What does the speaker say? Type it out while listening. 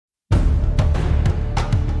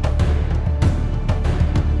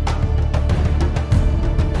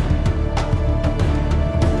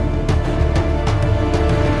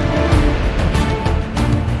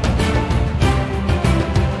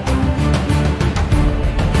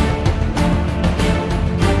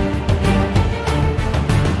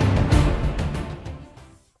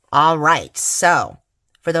All right. So,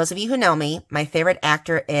 for those of you who know me, my favorite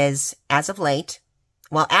actor is, as of late,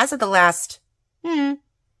 well, as of the last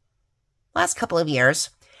couple of years,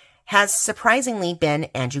 has surprisingly been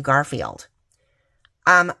Andrew Garfield.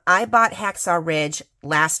 I bought Hacksaw Ridge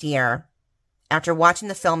last year after watching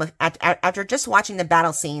the film, after just watching the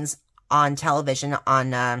battle scenes on television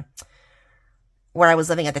on where I was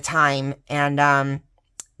living at the time. And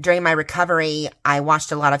during my recovery, I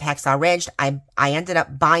watched a lot of Hacksaw Ridge. I ended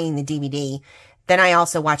up buying the DVD. Then I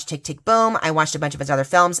also watched Tick, Tick, Boom. I watched a bunch of his other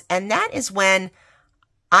films. And that is when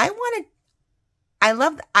I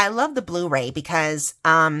love the Blu-ray because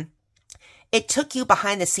it took you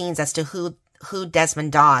behind the scenes as to who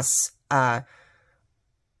Desmond Doss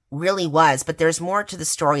really was. But there's more to the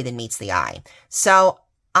story than meets the eye. So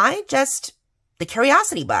the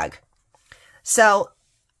curiosity bug. So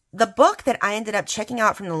the book that I ended up checking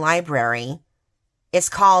out from the library is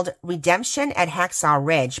called Redemption at Hacksaw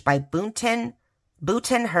Ridge by Booton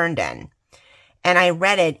Herndon. And I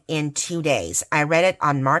read it in 2 days. I read it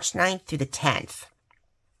on March 9th through the 10th.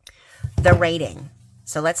 The rating.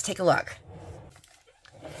 So let's take a look.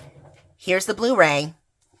 Here's the Blu-ray.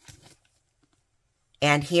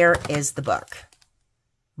 And here is the book.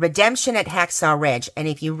 Redemption at Hacksaw Ridge. And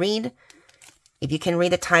if you can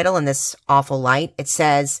read the title in this awful light, it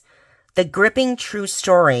says, the gripping true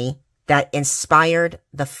story that inspired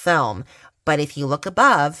the film. But if you look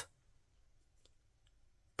above,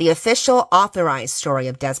 the official authorized story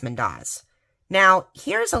of Desmond Doss. Now,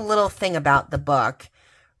 here's a little thing about the book.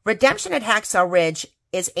 Redemption at Hacksaw Ridge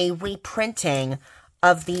is a reprinting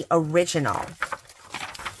of the original.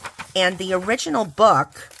 And the original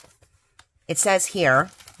book, it says here,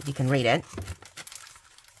 if you can read it,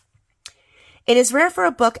 it is rare for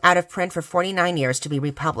a book out of print for 49 years to be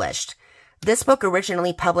republished. This book,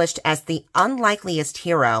 originally published as The Unlikeliest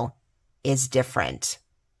Hero, is different.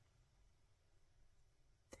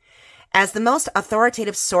 As the most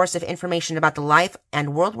authoritative source of information about the life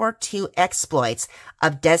and World War II exploits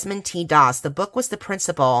of Desmond T. Doss, the book was the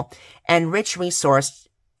principal and rich resource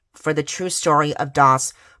for the true story of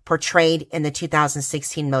Doss portrayed in the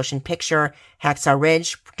 2016 motion picture Hacksaw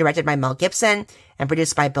Ridge, directed by Mel Gibson and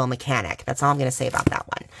produced by Bill Mechanic. That's all I'm going to say about that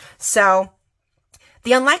one. So,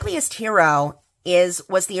 The Unlikeliest Hero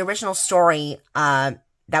was the original story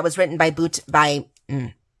that was written by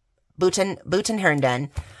Booton Herndon.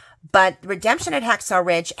 But Redemption at Hacksaw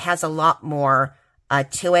Ridge has a lot more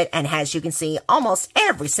to it, and as you can see, almost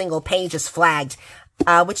every single page is flagged,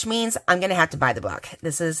 which means I'm going to have to buy the book.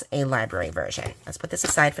 This is a library version. Let's put this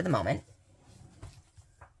aside for the moment.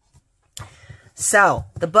 So,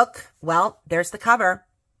 the book, well, there's the cover.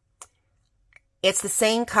 It's the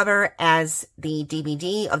same cover as the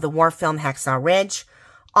DVD of the war film Hacksaw Ridge.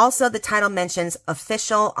 Also, the title mentions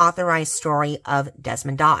official authorized story of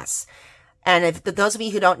Desmond Doss. And if those of you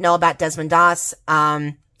who don't know about Desmond Doss,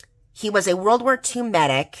 he was a World War II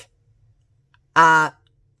medic, and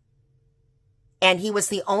he was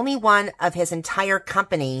the only one of his entire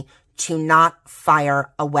company to not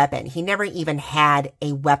fire a weapon. He never even had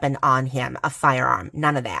a weapon on him, a firearm,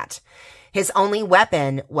 none of that. His only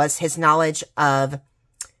weapon was his knowledge of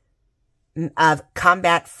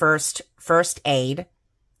combat first aid,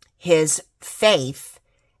 his faith,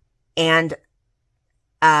 and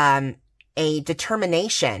a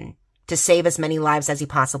determination to save as many lives as he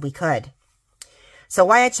possibly could. So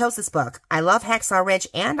why I chose this book. I love Hacksaw Ridge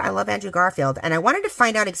and I love Andrew Garfield, and I wanted to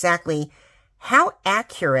find out exactly how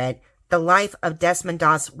accurate the life of Desmond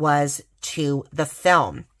Doss was to the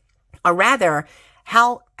film. Or rather,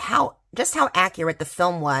 how accurate the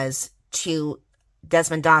film was to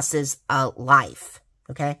Desmond Doss's life.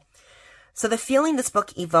 Okay? So the feeling this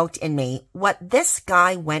book evoked in me, what this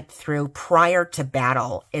guy went through prior to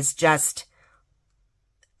battle is just,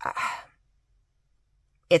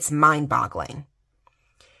 it's mind-boggling.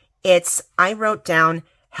 I wrote down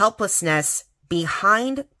helplessness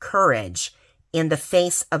behind courage in the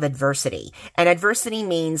face of adversity. And adversity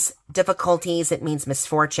means difficulties, it means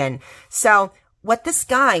misfortune. So what this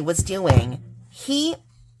guy was doing,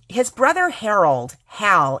 his brother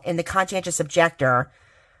Hal, in the Conscientious Objector,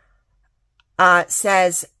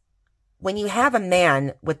 says, when you have a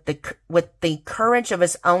man with the courage of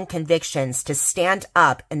his own convictions to stand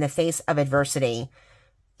up in the face of adversity,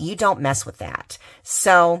 you don't mess with that.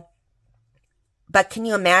 So, but can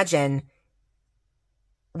you imagine,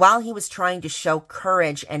 while he was trying to show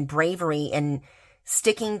courage and bravery and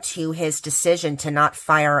sticking to his decision to not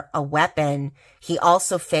fire a weapon, he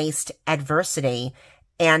also faced adversity.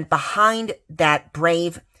 And behind that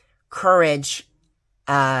brave courage,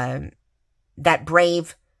 that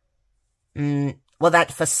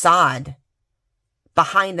facade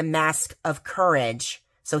behind the mask of courage.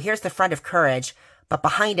 So here's the front of courage, but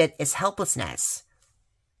behind it is helplessness.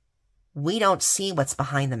 We don't see what's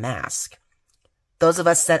behind the mask. Those of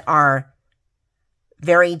us that are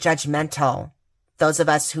very judgmental, those of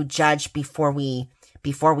us who judge before we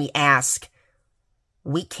ask,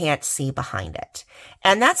 we can't see behind it.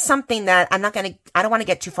 And that's something that I don't want to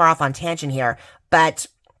get too far off on tangent here, but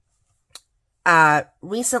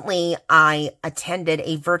recently I attended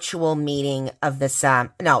a virtual meeting of this,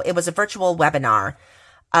 it was a virtual webinar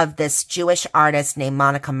of this Jewish artist named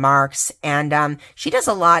Monica Marks. And, she does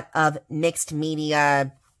a lot of mixed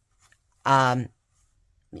media, she's a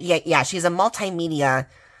multimedia,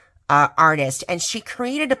 artist, and she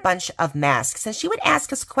created a bunch of masks, and she would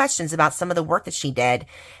ask us questions about some of the work that she did.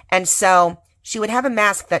 And so she would have a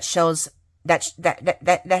mask that shows that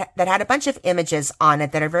had a bunch of images on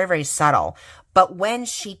it that are very, very subtle. But when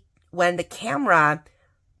the camera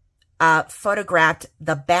photographed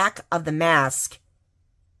the back of the mask,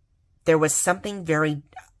 there was something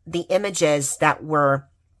the images that were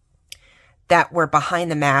behind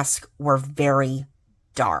the mask were very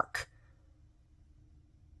dark.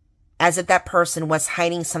 As if that person was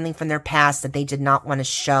hiding something from their past that they did not want to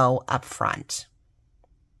show up front.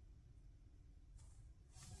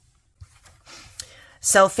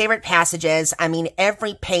 So favorite passages, I mean,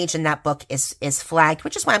 every page in that book is flagged,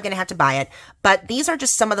 which is why I'm going to have to buy it. But these are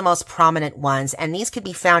just some of the most prominent ones, and these could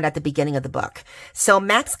be found at the beginning of the book. So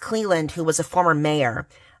Max Cleland, who was a former mayor,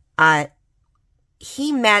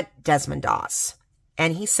 he met Desmond Doss,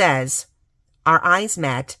 and he says, "Our eyes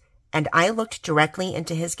met, and I looked directly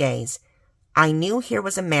into his gaze. I knew here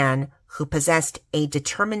was a man who possessed a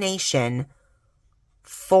determination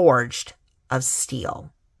forged of steel."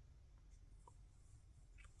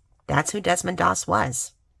 That's who Desmond Doss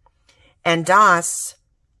was. And Doss,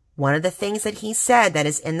 one of the things that he said that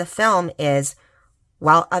is in the film is,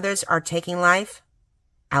 while others are taking life,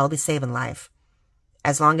 I will be saving life.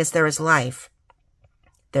 As long as there is life,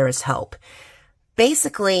 there is hope.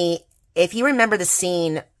 Basically, if you remember the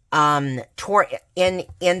scene in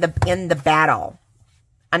the battle,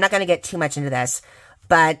 I'm not going to get too much into this,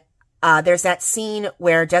 but there's that scene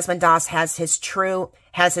where Desmond Doss has his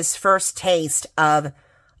first taste of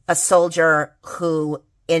a soldier who,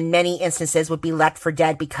 in many instances, would be left for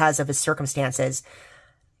dead because of his circumstances.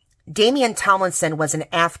 Damian Tomlinson was an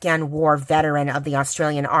Afghan war veteran of the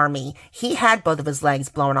Australian Army. He had both of his legs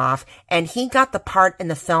blown off, and he got the part in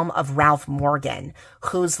the film of Ralph Morgan,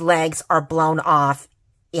 whose legs are blown off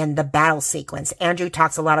in the battle sequence. Andrew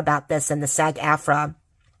talks a lot about this in the SAG-AFTRA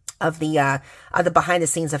of the behind the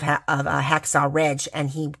scenes of Hacksaw Ridge, and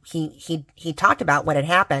he talked about what had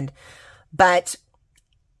happened. But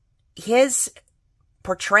his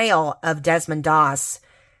portrayal of Desmond Doss,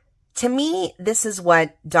 to me, this is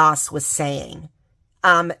what Doss was saying.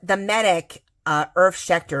 The medic, Irv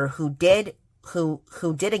Schechter, who did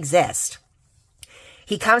exist,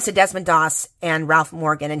 he comes to Desmond Doss and Ralph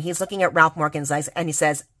Morgan, and he's looking at Ralph Morgan's legs, and he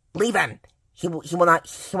says, "Leave him. He will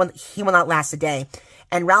not last a day."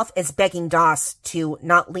 And Ralph is begging Doss to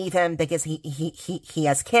not leave him because he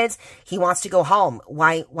has kids. He wants to go home.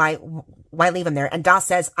 Why leave him there? And Doss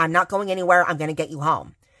says, "I'm not going anywhere. I'm going to get you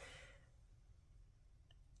home."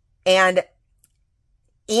 And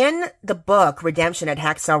in the book Redemption at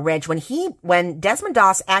Hacksaw Ridge, when Desmond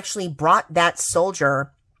Doss actually brought that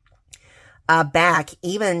soldier back,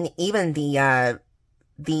 even the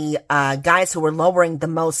guys who were lowering the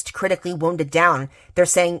most critically wounded down, they're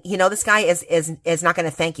saying, this guy is not going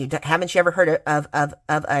to thank you. Haven't you ever heard of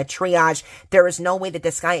a triage? There is no way that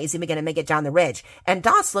this guy is even going to make it down the ridge. And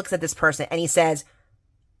Doss looks at this person and he says,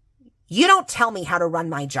 "You don't tell me how to run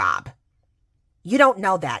my job. You don't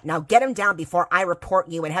know that. Now get him down before I report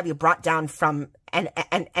you and have you brought down and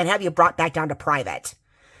have you brought back down to private."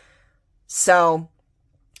 So,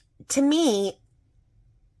 to me,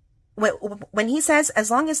 when he says, as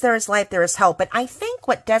long as there is life, there is hope. But I think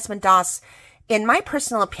what Desmond Doss, in my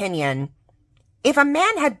personal opinion, if a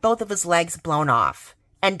man had both of his legs blown off,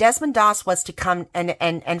 and Desmond Doss was to come,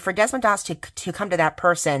 and for Desmond Doss to come to that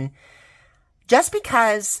person, just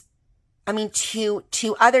because, I mean,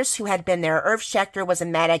 to others who had been there, Irv Schechter was a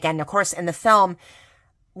medic, and of course, in the film,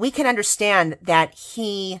 we can understand that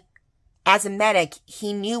he, as a medic,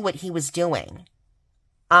 he knew what he was doing.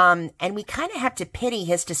 And we kind of have to pity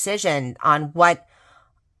his decision on why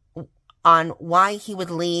he would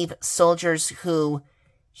leave soldiers who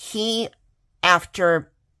he, after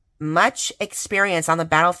much experience on the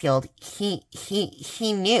battlefield, he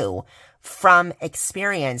knew from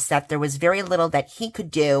experience that there was very little that he could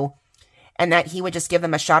do, and that he would just give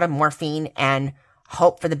them a shot of morphine and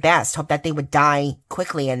hope for the best, hope that they would die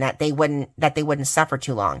quickly and that they wouldn't suffer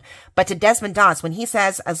too long. But to Desmond Doss, when he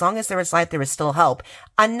says, as long as there is life, there is still hope,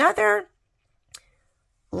 another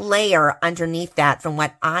layer underneath that from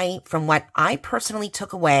what I personally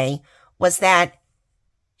took away was that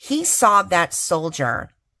he saw that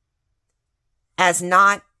soldier as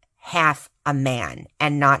not half a man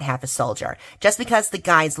and not half a soldier. Just because the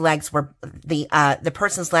guy's legs were, the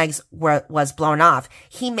person's legs was blown off,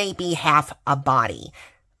 he may be half a body.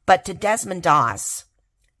 But to Desmond Doss,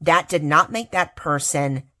 that did not make that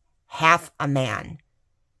person half a man.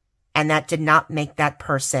 And that did not make that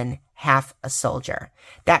person half a soldier.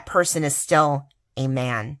 That person is still a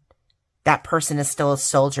man. That person is still a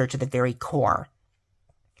soldier to the very core.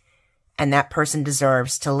 And that person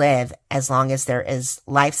deserves to live as long as there is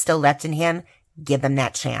life still left in him. Give them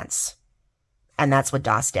that chance. And that's what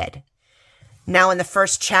Doss did. Now, in the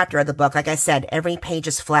first chapter of the book, like I said, every page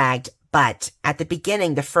is flagged. But at the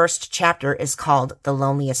beginning, the first chapter is called The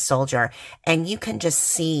Loneliest Soldier. And you can just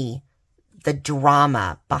see the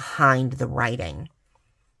drama behind the writing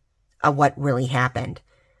of what really happened.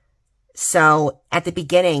 So at the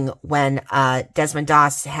beginning, when Desmond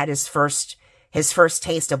Doss had his first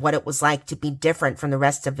taste of what it was like to be different from the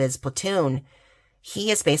rest of his platoon, he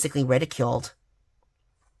is basically ridiculed.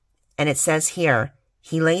 And it says here,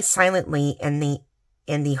 he lay silently in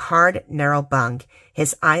the hard, narrow bunk,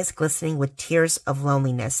 his eyes glistening with tears of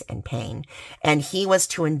loneliness and pain. And he was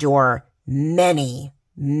to endure many,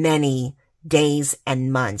 many days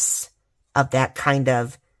and months of that kind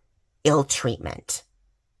of ill treatment.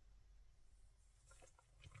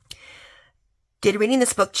 Did reading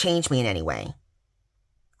this book change me in any way?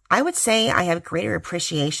 I would say I have greater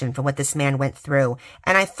appreciation for what this man went through.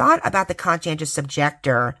 And I thought about the Conscientious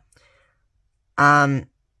Objector.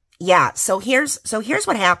 So here's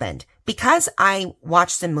what happened. Because I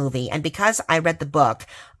watched the movie and because I read the book,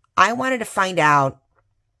 I wanted to find out,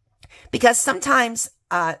 because sometimes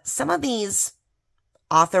some of these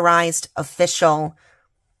authorized official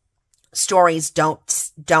stories don't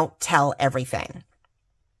tell everything.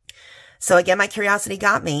 So again, my curiosity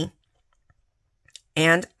got me,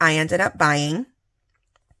 and I ended up buying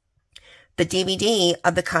the DVD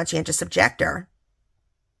of the Conscientious Objector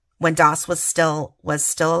when Doss was still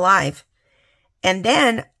alive. And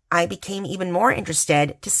then I became even more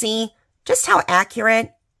interested to see just how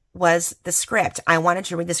accurate was the script. I wanted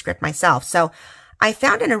to read the script myself. So I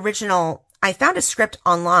found a script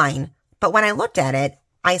online, but when I looked at it,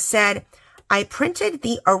 I said, I printed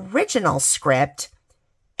the original script,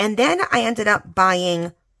 and then I ended up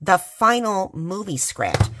buying the final movie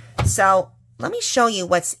script. So let me show you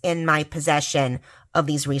what's in my possession of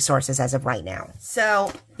these resources as of right now.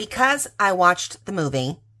 So because I watched the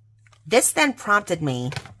movie, this then prompted me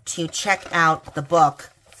to check out the book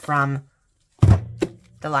from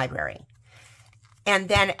the library. And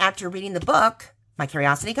then after reading the book, my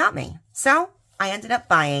curiosity got me. So I ended up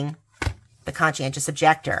buying The Conscientious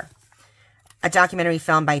Objector, a documentary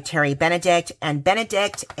film by Terry Benedict. And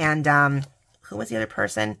who was the other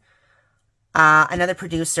person? Another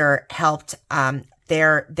producer helped.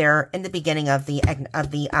 They're in the beginning of the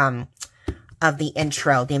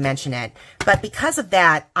intro. They mention it, but because of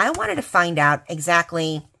that, I wanted to find out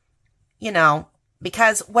exactly,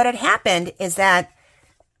 because what had happened is that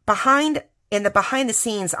behind the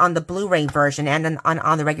scenes on the Blu-ray version and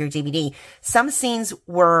on the regular DVD, some scenes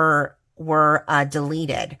were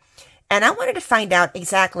deleted. And I wanted to find out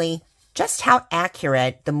exactly just how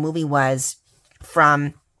accurate the movie was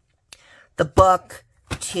from the book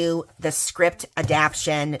to the script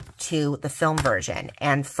adaptation to the film version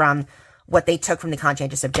and from what they took from the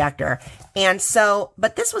Conscientious Objector. And so,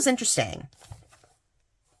 but this was interesting.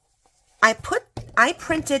 I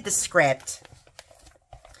printed the script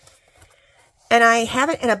and I have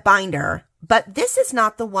it in a binder, but this is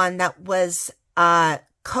not the one that was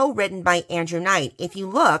co-written by Andrew Knight. If you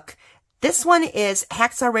look, this one is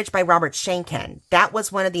Hacksaw Ridge by Robert Schenken. That was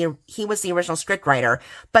he was the original scriptwriter.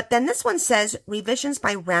 But then this one says revisions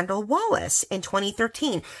by Randall Wallace in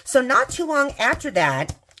 2013. So not too long after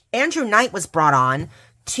that, Andrew Knight was brought on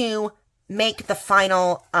to make the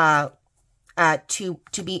final, to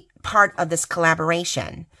be part of this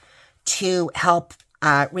collaboration to help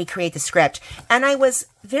recreate the script. And I was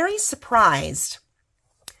very surprised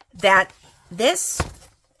that this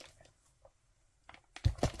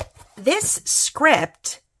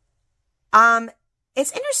script,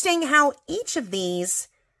 it's interesting how each of these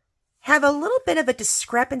have a little bit of a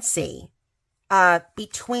discrepancy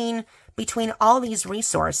between all these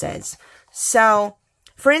resources. So,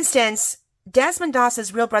 for instance, Desmond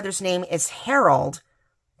Doss's real brother's name is Harold,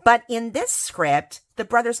 but in this script, the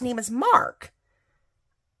brother's name is Mark.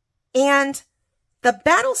 And the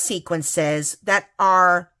battle sequences that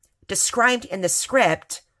are described in the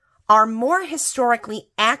script are more historically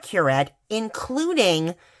accurate,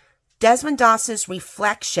 including Desmond Doss's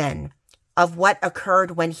reflection of what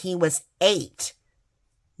occurred when he was 8,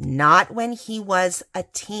 not when he was a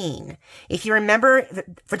teen. If you remember,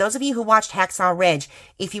 for those of you who watched Hacksaw Ridge,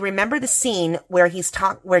 if you remember the scene where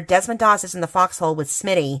where Desmond Doss is in the foxhole with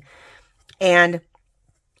Smitty, and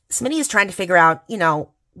Smitty is trying to figure out, you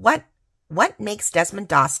know, what makes Desmond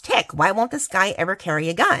Doss tick? Why won't this guy ever carry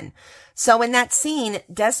a gun? So in that scene,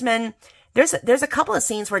 Desmond, there's a couple of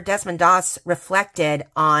scenes where Desmond Doss reflected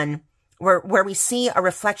on, where we see a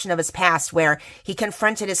reflection of his past, where he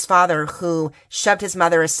confronted his father who shoved his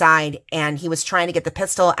mother aside, and he was trying to get the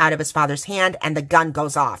pistol out of his father's hand, and the gun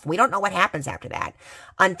goes off. We don't know what happens after that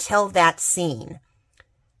until that scene.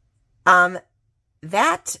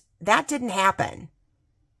 That didn't happen.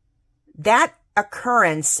 That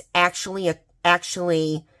occurrence actually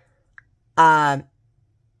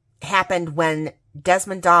happened when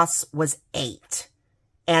Desmond Doss was 8.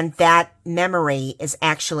 And that memory is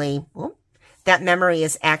actually,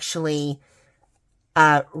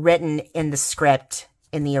 written in the script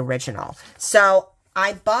in the original. So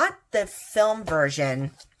I bought the film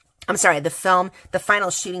version. I'm sorry, the final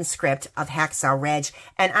shooting script of Hacksaw Ridge,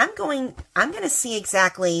 and I'm going to see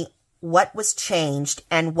exactly what was changed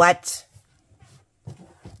and what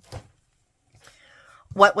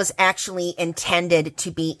was actually intended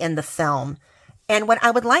to be in the film. And what I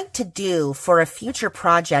would like to do for a future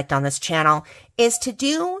project on this channel is to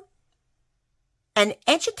do an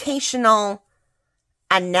educational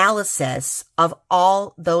analysis of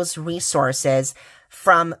all those resources,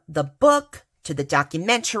 from the book to the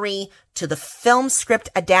documentary to the film script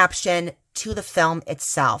adaptation to the film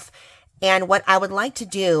itself. And what I would like to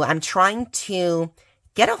do, I'm trying to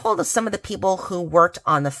get a hold of some of the people who worked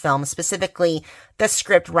on the film, specifically the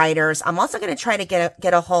script writers. I'm also going to try to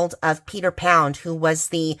get a hold of Peter Pound, who was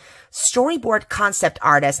the storyboard concept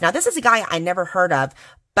artist. Now, this is a guy I never heard of,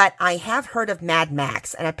 but I have heard of Mad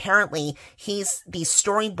Max, and apparently he's the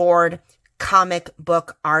storyboard comic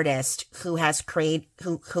book artist who has created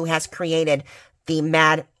the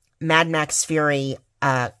Mad Max Fury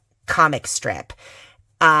comic strip.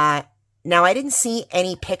 Now, I didn't see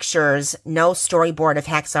any pictures, no storyboard of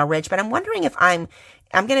Hacksaw Ridge, but I'm wondering if I'm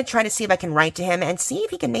going to try to see if I can write to him and see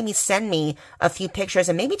if he can maybe send me a few pictures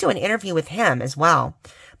and maybe do an interview with him as well.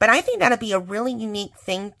 But I think that'd be a really unique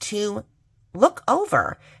thing to look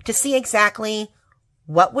over, to see exactly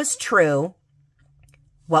what was true,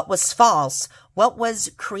 what was false, what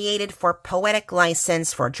was created for poetic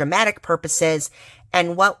license, for dramatic purposes,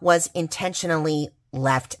 and what was intentionally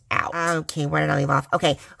left out. Okay, where did I leave off?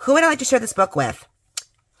 Okay, who would I like to share this book with?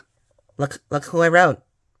 Look who I wrote.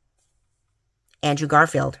 Andrew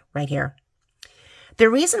Garfield, right here. The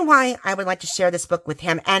reason why I would like to share this book with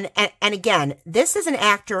him, and again, this is an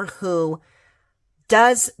actor who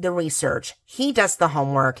does the research. He does the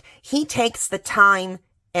homework. He takes the time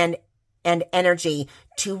and energy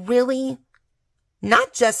to really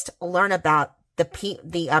not just learn about the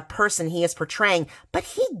person he is portraying, but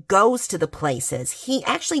he goes to the places. He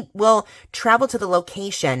actually will travel to the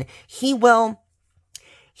location. He needs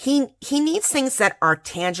things that are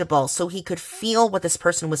tangible so he could feel what this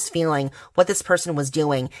person was feeling, what this person was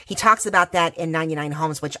doing. He talks about that in 99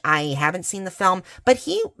 Homes, which I haven't seen the film, but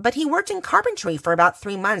he worked in carpentry for about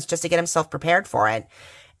 3 months just to get himself prepared for it.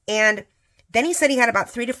 And then he said he had about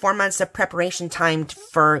 3 to 4 months of preparation time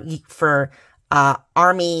for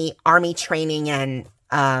army training and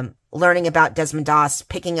learning about Desmond Doss,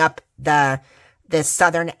 picking up the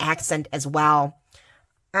Southern accent as well.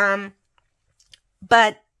 But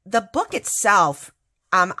the book itself,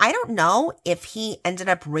 I don't know if he ended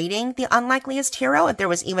up reading The Unlikeliest Hero, if there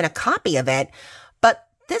was even a copy of it. But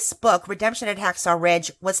this book, Redemption at Hacksaw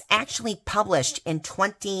Ridge, was actually published in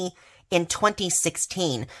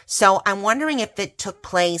 2016. So I'm wondering if it took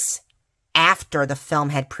place after the film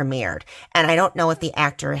had premiered, and I don't know if the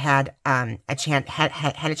actor had a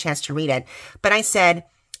chance to read it. But I said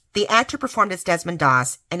the actor performed as Desmond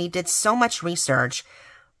Doss, and he did so much research.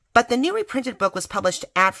 But the new reprinted book was published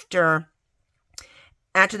after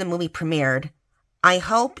the movie premiered. I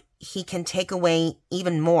hope he can take away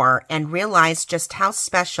even more and realize just how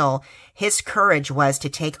special his courage was to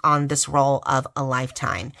take on this role of a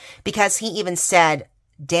lifetime. Because he even said,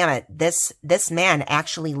 "Damn it, this man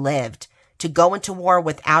actually lived. To go into war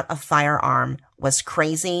without a firearm was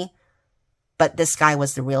crazy, but this guy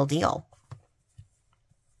was the real deal."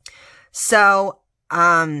 So,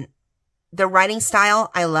 the writing style,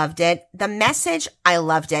 I loved it. The message, I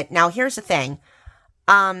loved it. Now, here's the thing.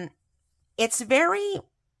 It's very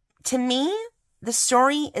to me, the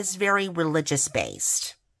story is very religious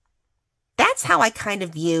based. That's how I kind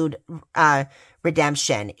of viewed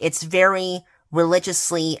Redemption. It's very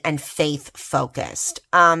religiously and faith focused.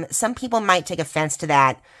 Some people might take offense to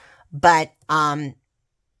that, but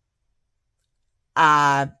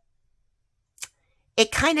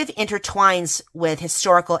it kind of intertwines with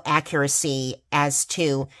historical accuracy as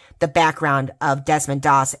to the background of Desmond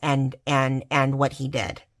Doss and what he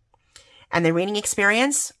did. And the reading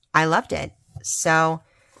experience, I loved it. So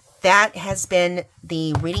that has been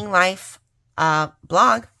the Reading Life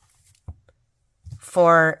blog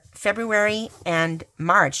for February and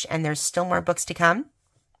March, and there's still more books to come.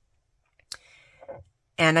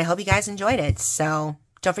 And I hope you guys enjoyed it. So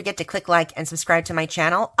don't forget to click like and subscribe to my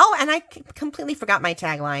channel. Oh, and I completely forgot my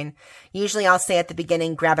tagline. Usually I'll say at the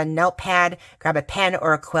beginning, grab a notepad, grab a pen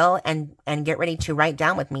or a quill, and get ready to write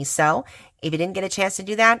down with me. So if you didn't get a chance to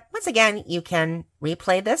do that, once again, you can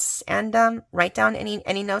replay this and write down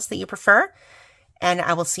any notes that you prefer. And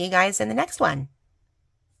I will see you guys in the next one.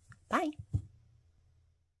 Bye.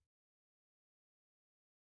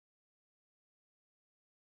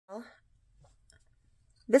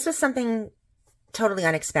 This was something totally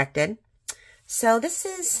unexpected. So this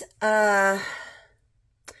is,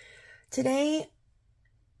 today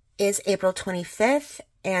is April 25th,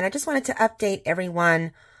 and I just wanted to update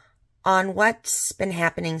everyone on what's been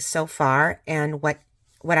happening so far and what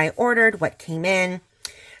I ordered, what came in.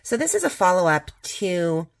 So this is a follow-up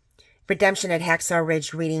to Redemption at Hacksaw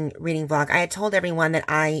Ridge reading vlog. I had told everyone that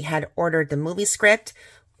I had ordered the movie script.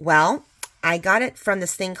 Well, I got it from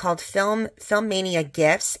this thing called Film Mania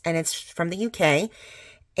Gifts, and it's from the UK.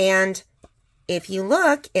 And if you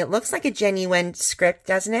look, it looks like a genuine script,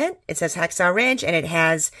 doesn't it? It says Hacksaw Ridge, and it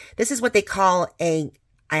has, this is what they call a,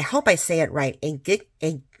 I hope I say it right,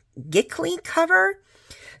 a Gickly cover.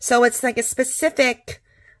 So it's like a specific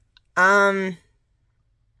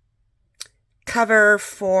cover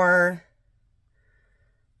for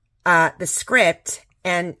the script,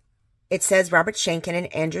 and it says Robert Schenken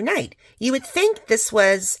and Andrew Knight. You would think this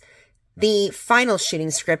was the final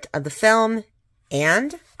shooting script of the film,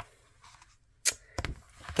 and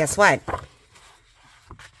guess what?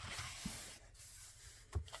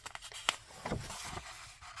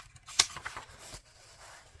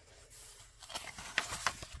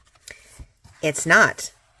 It's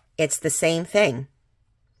not. It's the same thing.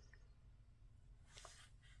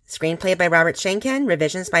 Screenplay by Robert Schenken,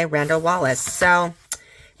 revisions by Randall Wallace. So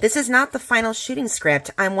this is not the final shooting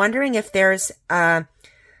script. I'm wondering if there's the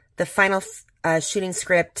final shooting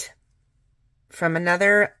script from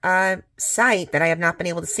another site that I have not been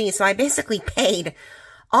able to see. So I basically paid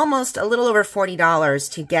almost a little over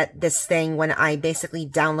 $40 to get this thing when I basically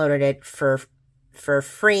downloaded it for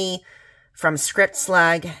free from Script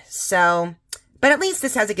Slug. So, but at least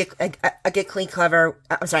this has a Gickly cover.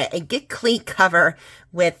 I'm sorry, a Gickly cover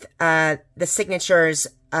with the signatures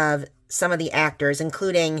of some of the actors,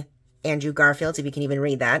 including Andrew Garfield, if you can even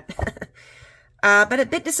read that. But a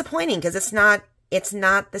bit disappointing because it's not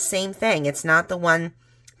the same thing. It's not the one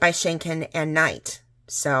by Schenken and Knight.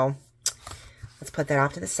 So let's put that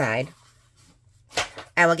off to the side.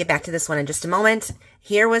 I will get back to this one in just a moment.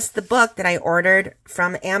 Here was the book that I ordered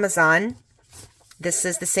from Amazon. This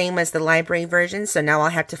is the same as the library version, so now I'll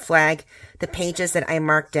have to flag the pages that I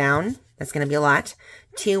marked down. That's going to be a lot.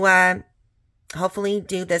 To hopefully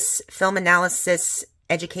do this film analysis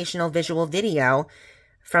educational visual video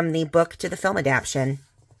from the book to the film adaptation.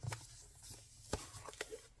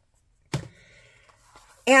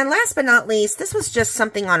 And last but not least, this was just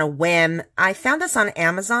something on a whim. I found this on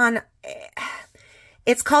Amazon.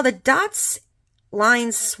 It's called a Dots,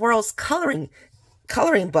 Lines, Swirls coloring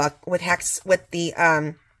book with the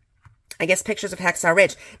I guess pictures of Hacksaw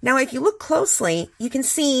Ridge. Now, if you look closely, you can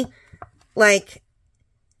see like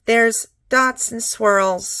there's dots and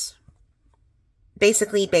swirls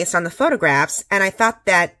basically based on the photographs, and I thought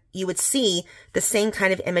that you would see the same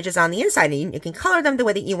kind of images on the inside, and you can color them the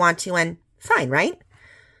way that you want to, and fine, right?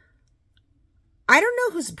 I don't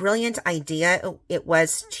know whose brilliant idea it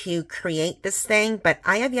was to create this thing, but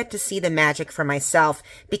I have yet to see the magic for myself,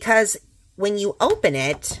 because when you open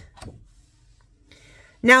it,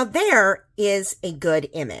 now there is a good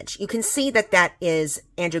image. You can see that that is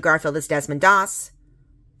Andrew Garfield as Desmond Doss,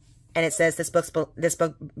 and it says this book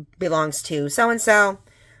belongs to so-and-so.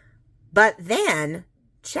 But then,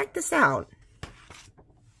 check this out.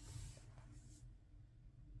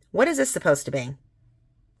 What is this supposed to be?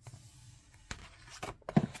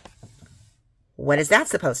 What is that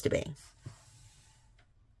supposed to be?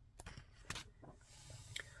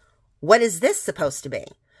 What is this supposed to be?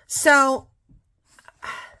 So,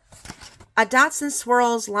 a Dots and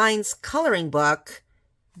Swirls Lines coloring book,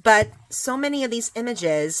 but so many of these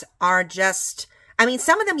images are just, I mean,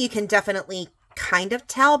 some of them you can definitely kind of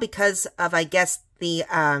tell because of, I guess, the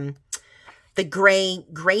gray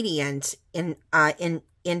gradient in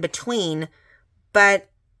between, but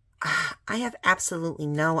I have absolutely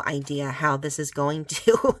no idea how this is going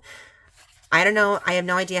to, I don't know, I have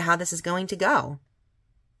no idea how this is going to go.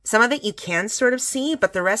 Some of it you can sort of see,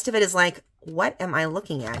 but the rest of it is like, what am I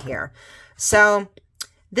looking at here? So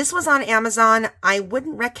this was on Amazon. I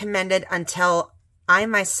wouldn't recommend it until I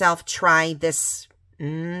myself try this,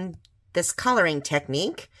 this coloring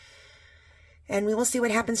technique. And we will see what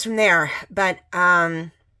happens from there. But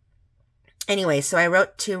anyway, so I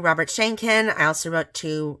wrote to Robert Shankin. I also wrote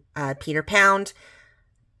to Peter Pound.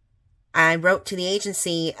 I wrote to the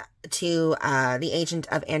agency, to the agent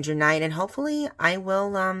of Andrew Knight, and hopefully I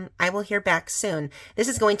will hear back soon. This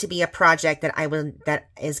is going to be a project that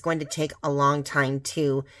is going to take a long time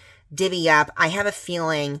to divvy up. I have a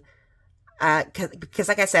feeling, because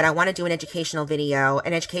like I said, I want to do an educational video,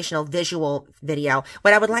 an educational visual video.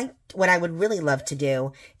 What I would really love to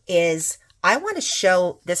do is I want to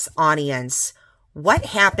show this audience what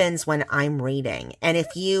happens when I'm reading. And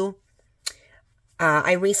if you,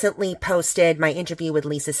 I recently posted my interview with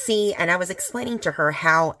Lisa C, and I was explaining to her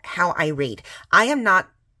how I read. I am not,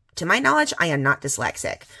 to my knowledge, I am not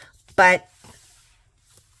dyslexic. But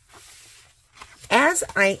as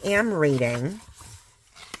I am reading,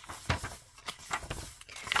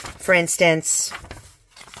 for instance,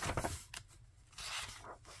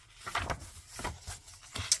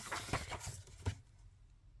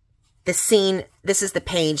 the scene, this is the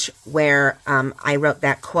page where I wrote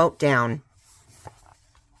that quote down.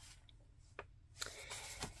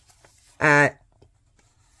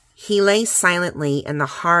 He lay silently in the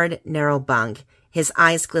hard, narrow bunk, his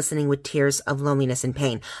eyes glistening with tears of loneliness and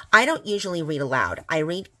pain. I don't usually read aloud. I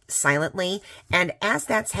read silently, and as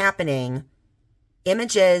that's happening,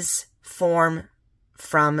 images form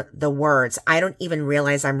from the words. I don't even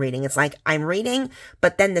realize I'm reading. It's like I'm reading,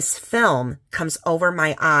 but then this film comes over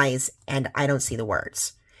my eyes, and I don't see the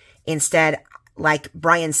words. Instead, like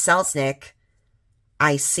Brian Selznick,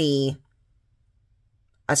 I see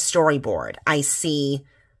a storyboard. I see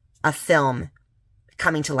a film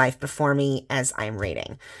coming to life before me as I'm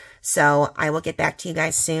reading. So I will get back to you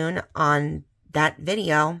guys soon on that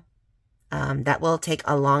video. That will take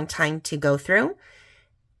a long time to go through.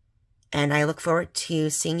 And I look forward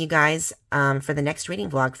to seeing you guys for the next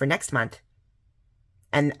reading vlog for next month.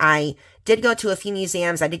 And I did go to a few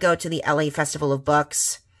museums. I did go to the LA Festival of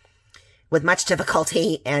Books with much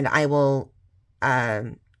difficulty. And I will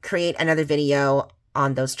create another video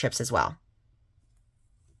on those trips as well.